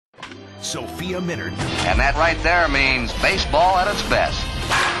Sophia Minnaert. And that right there means baseball at its best.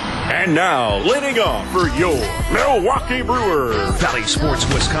 And now, leading off for your Milwaukee Brewers, Bally Sports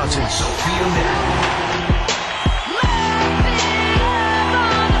Wisconsin, Sophia Minnaert.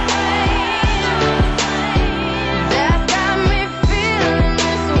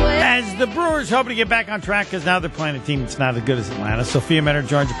 As the Brewers hope to get back on track because now they're playing a team that's not as good as Atlanta. Sophia Minnaert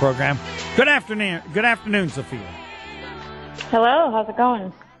joins the program. Good afternoon, Sophia. Hello, how's it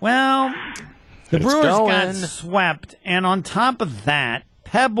going? Well, the Brewers got swept, and on top of that,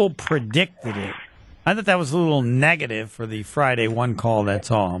 Pebble predicted it. I thought that was a little negative for the Friday one call, that's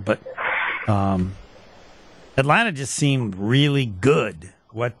all. But Atlanta just seemed really good.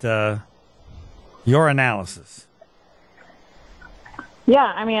 What your analysis? Yeah,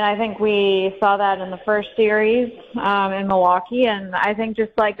 I mean, I think we saw that in the first series in Milwaukee, and I think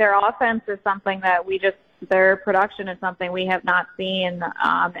just like their offense is something that their production is something we have not seen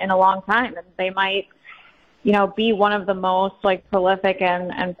in a long time, and they might, be one of the most prolific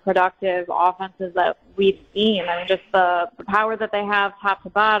and productive offenses that we've seen. I mean, just the power that they have, top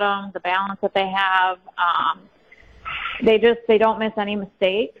to bottom, the balance that they have. They don't miss any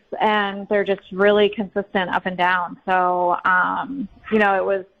mistakes, and they're just really consistent up and down. So, it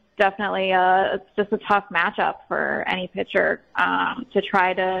was definitely it's just a tough matchup for any pitcher to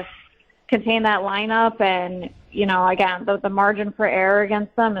try to contain that lineup. And, again, the margin for error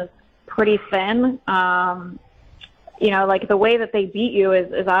against them is pretty thin. The way that they beat you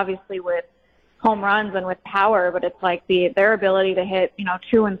is obviously with home runs and with power, but it's like their ability to hit,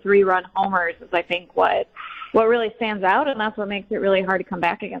 2 and 3 run homers is, I think, what really stands out, and that's what makes it really hard to come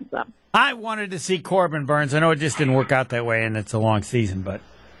back against them. I wanted to see Corbin Burns. I know it just didn't work out that way, and it's a long season, but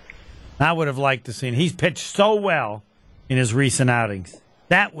I would have liked to see him. He's pitched so well in his recent outings.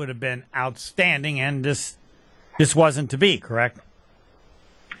 That would have been outstanding, and this wasn't to be, correct?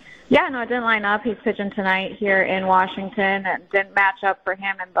 Yeah, no, it didn't line up. He's pitching tonight here in Washington, and didn't match up for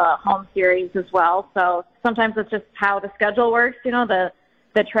him in the home series as well. So sometimes it's just how the schedule works.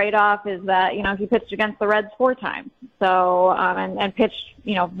 The trade-off is that, he pitched against the Reds 4 times, so and pitched,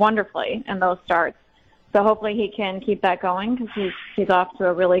 wonderfully in those starts. So hopefully he can keep that going because he's off to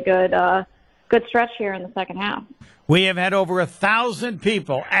a really good stretch here in the second half. We have had over 1,000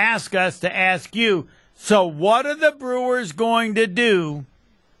 people ask us to ask you, so what are the Brewers going to do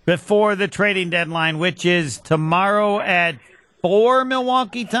before the trading deadline, which is tomorrow at 4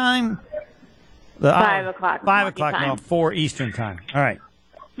 Milwaukee time? 5 o'clock. 5 o'clock, no, 4 Eastern time. All right.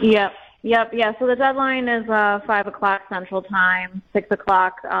 Yep. Yeah, so the deadline is 5 o'clock Central Time, 6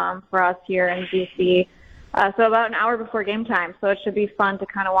 o'clock for us here in D.C., so about an hour before game time. So it should be fun to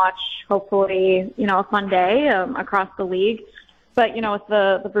kind of watch, hopefully, a fun day across the league. But, with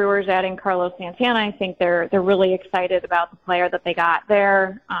the Brewers adding Carlos Santana, I think they're really excited about the player that they got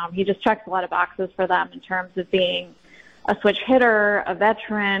there. He just checks a lot of boxes for them in terms of being a switch hitter, a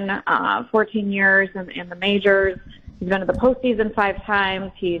veteran, 14 years in the majors. He's been to the postseason 5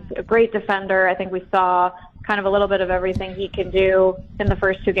 times. He's a great defender. I think we saw kind of a little bit of everything he can do in the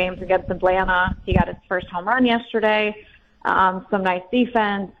first 2 games against Atlanta. He got his first home run yesterday, some nice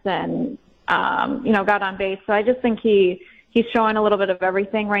defense, and, got on base. So I just think he's showing a little bit of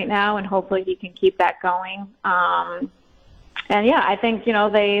everything right now, and hopefully he can keep that going. And, yeah, I think,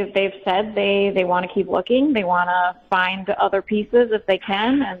 they've said they want to keep looking. They want to find other pieces if they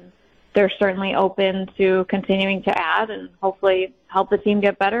can, and they're certainly open to continuing to add and hopefully help the team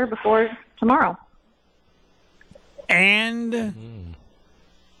get better before tomorrow. And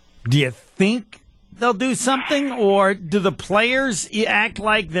do you think they'll do something, or do the players act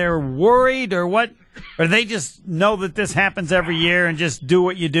like they're worried, or what? Or they just know that this happens every year and just do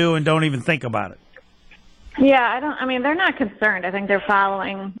what you do and don't even think about it? Yeah, they're not concerned. I think they're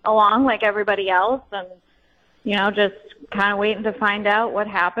following along like everybody else, and just kind of waiting to find out what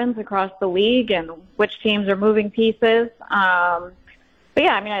happens across the league and which teams are moving pieces. But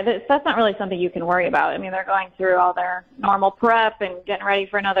yeah, that's not really something you can worry about. They're going through all their normal prep and getting ready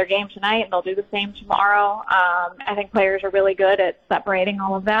for another game tonight, and they'll do the same tomorrow. I think players are really good at separating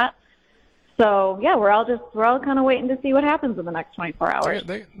all of that. So yeah, we're all kind of waiting to see what happens in the next 24 hours.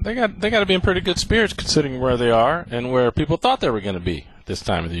 They got to be in pretty good spirits considering where they are and where people thought they were going to be this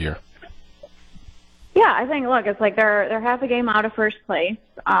time of the year. Yeah, I think, look, it's like they're half a game out of first place.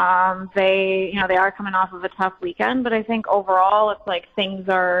 They are coming off of a tough weekend, but I think overall it's like things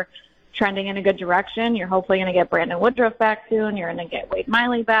are trending in a good direction. You're hopefully going to get Brandon Woodruff back soon. You're going to get Wade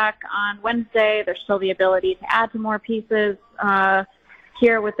Miley back on Wednesday. There's still the ability to add to more pieces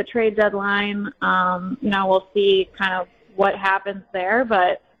here with the trade deadline. We'll see kind of what happens there,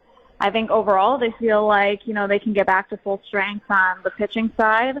 but I think overall they feel like, they can get back to full strength on the pitching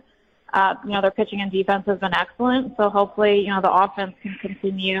side. Their pitching and defense has been excellent. So hopefully, the offense can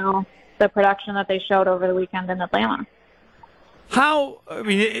continue the production that they showed over the weekend in Atlanta.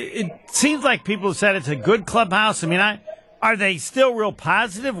 It seems like people have said it's a good clubhouse. Are they still real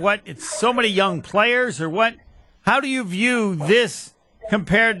positive? It's so many young players, or what? How do you view this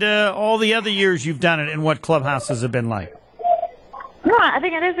compared to all the other years you've done it, and what clubhouses have been like? No, I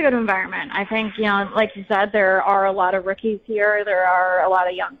think it is a good environment. I think, like you said, there are a lot of rookies here. There are a lot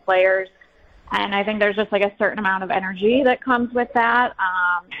of young players. And I think there's just like a certain amount of energy that comes with that.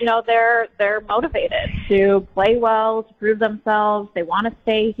 They're motivated to play well, to prove themselves. They want to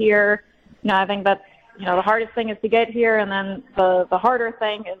stay here. I think that's, the hardest thing is to get here. And then the harder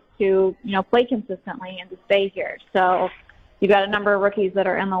thing is to, play consistently and to stay here. So you've got a number of rookies that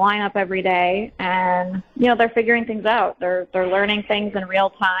are in the lineup every day, and, they're figuring things out. They're learning things in real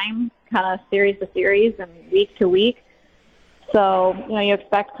time, kind of series to series and week to week. So, you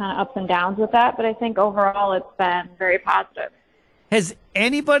expect kind of ups and downs with that, but I think overall it's been very positive. Has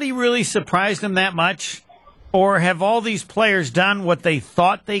anybody really surprised them that much? Or have all these players done what they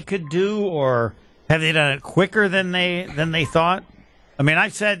thought they could do, or have they done it quicker than they thought?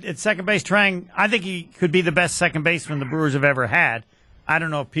 I've said at second base, I think he could be the best second baseman the Brewers have ever had. I don't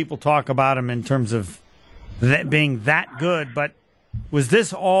know if people talk about him in terms of that being that good, but were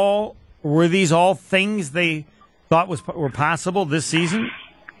these all things they thought were possible this season?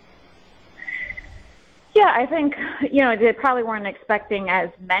 Yeah, I think, they probably weren't expecting as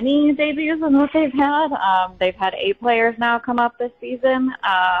many debuts as what they've had. They've had 8 players now come up this season,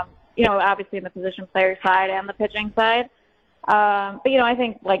 obviously in the position player side and the pitching side. But, I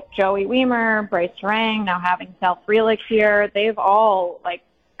think like Joey Wiemer, Bryce Rang, now having Sal Frelick here, they've all,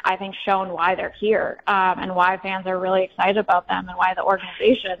 I think, shown why they're here, and why fans are really excited about them, and why the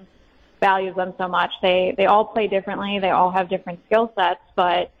organization values them so much. They all play differently. They all have different skill sets,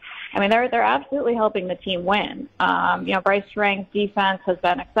 but they're absolutely helping the team win. Bryce Rang's defense has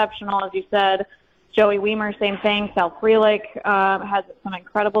been exceptional, as you said. Joey Wiemer, same thing. Sal Frelick has some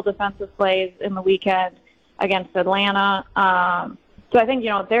incredible defensive plays in the weekend against Atlanta. So I think,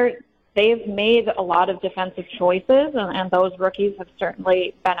 they've made a lot of defensive choices, and those rookies have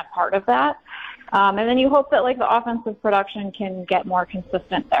certainly been a part of that. And then you hope that, the offensive production can get more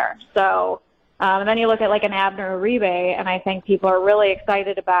consistent there. So, and then you look at, an Abner Uribe, and I think people are really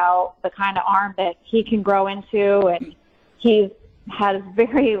excited about the kind of arm that he can grow into, and he has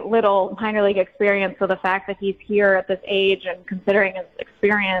very little minor league experience, so the fact that he's here at this age and considering his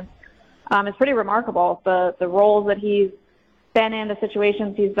experience is pretty remarkable. The roles that he's been in, the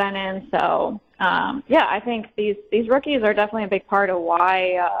situations he's been in. So, I think these rookies are definitely a big part of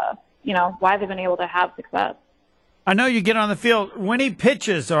why they've been able to have success. I know you get on the field when he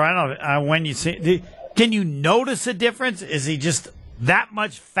pitches, or I don't know when you see. Can you notice a difference? Is he just that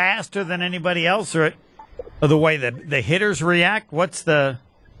much faster than anybody else, or the way the hitters react? What's the?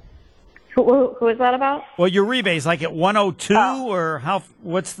 Who is that about? Well, Uribe's like at 102, or how?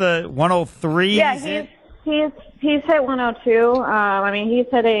 What's the 103? Yeah, he's hit 102. He's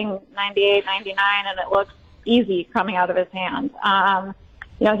hitting 98, 99, and it looks easy coming out of his hand.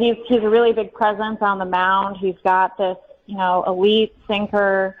 He's a really big presence on the mound. He's got this, elite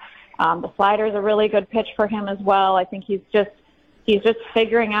sinker. The slider's a really good pitch for him as well. I think he's just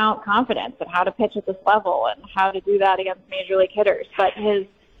figuring out confidence and how to pitch at this level and how to do that against major league hitters. But his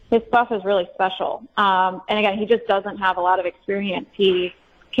stuff is really special. And again, he just doesn't have a lot of experience. He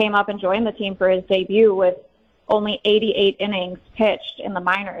came up and joined the team for his debut with only 88 innings pitched in the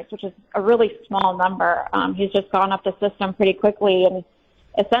minors, which is a really small number. He's just gone up the system pretty quickly and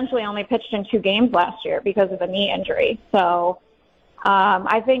essentially only pitched in 2 games last year because of a knee injury. So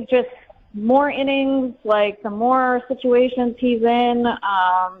I think just more innings, the more situations he's in,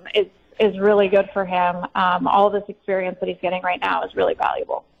 is really good for him. All this experience that he's getting right now is really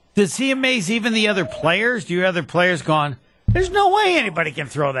valuable. Does he amaze even the other players? Do you other players gone, there's no way anybody can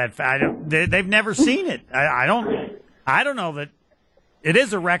throw that fast? They've never seen it. I don't know that. It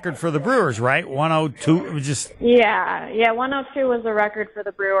is a record for the Brewers, right? 102. It was just 102 was a record for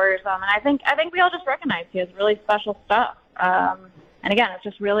the Brewers. And I think we all just recognize he has really special stuff. And again, it's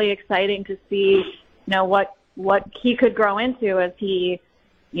just really exciting to see, what he could grow into as he,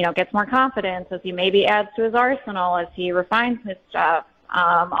 gets more confidence, as he maybe adds to his arsenal, as he refines his stuff.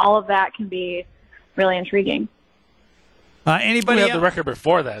 All of that can be really intriguing. Anybody have the record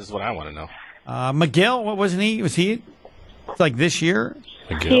before that is what I want to know. McGill, what wasn't he? Was he like this year?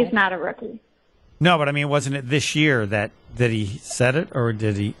 McGill? He's not a rookie. No, but wasn't it this year that he said it, or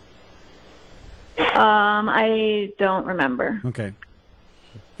did he? I don't remember. Okay.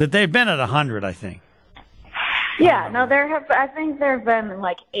 That they've been at 100, I think. Yeah, no, I think there have been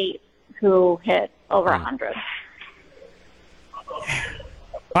 8 who hit over 100. All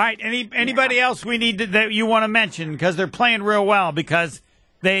right. Anybody else we need that you want to mention because they're playing real well because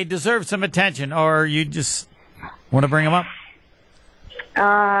they deserve some attention, or you just want to bring them up?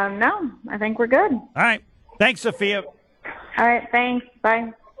 No, I think we're good. All right. Thanks, Sophia. All right. Thanks.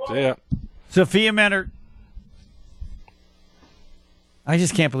 Bye. See ya. Sophia Minnaert. I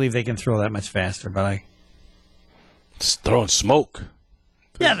just can't believe they can throw that much faster, but It's throwing smoke.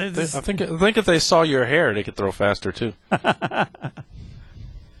 Yeah, I think if they saw your hair, they could throw faster too.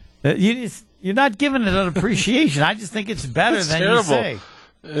 You're not giving it an appreciation. I just think it's better It's than terrible. you say.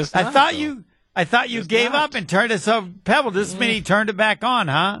 It's I not, thought though. you It's gave not. up and turned it so Pebble. This means he turned it back on,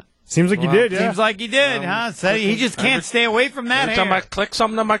 huh? Seems like you did, yeah. Seems like he did, huh? So he just can't stay away from that Every hair. time I click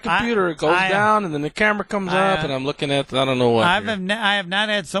something on my computer, it goes down, and then the camera comes up, and I'm looking at I don't know what. I have not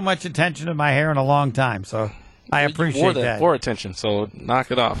had so much attention to my hair in a long time, so I appreciate that. For attention, so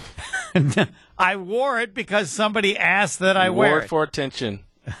knock it off. I wore it because somebody asked that I You wear wore it. it for attention.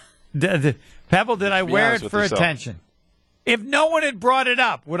 Pebble, did I be wear honest it with for yourself. attention? If no one had brought it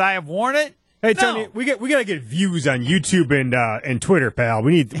up, would I have worn it? Hey, No. Tony, we gotta get views on YouTube and Twitter, pal.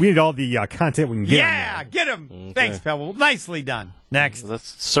 We need all the content we can get. Yeah, get him. Thanks, Pebble. Nicely done. Next.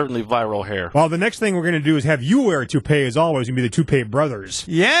 That's certainly viral hair. Well, the next thing we're gonna do is have you wear a toupee as always. Gonna be the Toupee Brothers.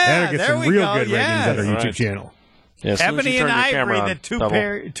 Yeah, that'll get there some we real go. good ratings at our Yes. YouTube Right. channel. Yeah, as soon as Ebony you turn and your camera Ivory, on,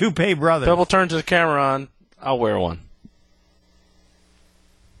 the Toupee Brothers. Pebble turns the camera on. I'll wear one.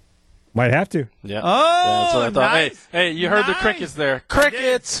 Might have to. Yeah. Oh, That's what I thought. nice. Hey, you heard the Nice. crickets there.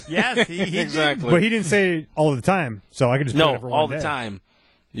 Crickets. Yes, he did. Exactly. But he didn't say it all the time, so I could just put No, it for all one the day. time.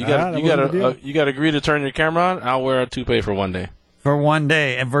 You Ah, got that you got wasn't the to deal. you got to agree to turn your camera on. I'll wear a toupee for one day. For one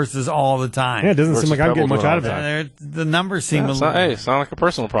day and versus all the time. Yeah, it doesn't seem Versus like I'm getting Pebble much doing out of all that. The numbers seem a It's little. not, hey, it's not like a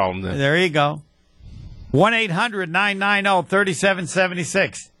personal problem then. There you go.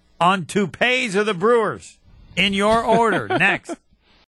 1-800-990-3776 on toupees of the Brewers. In your order. Next.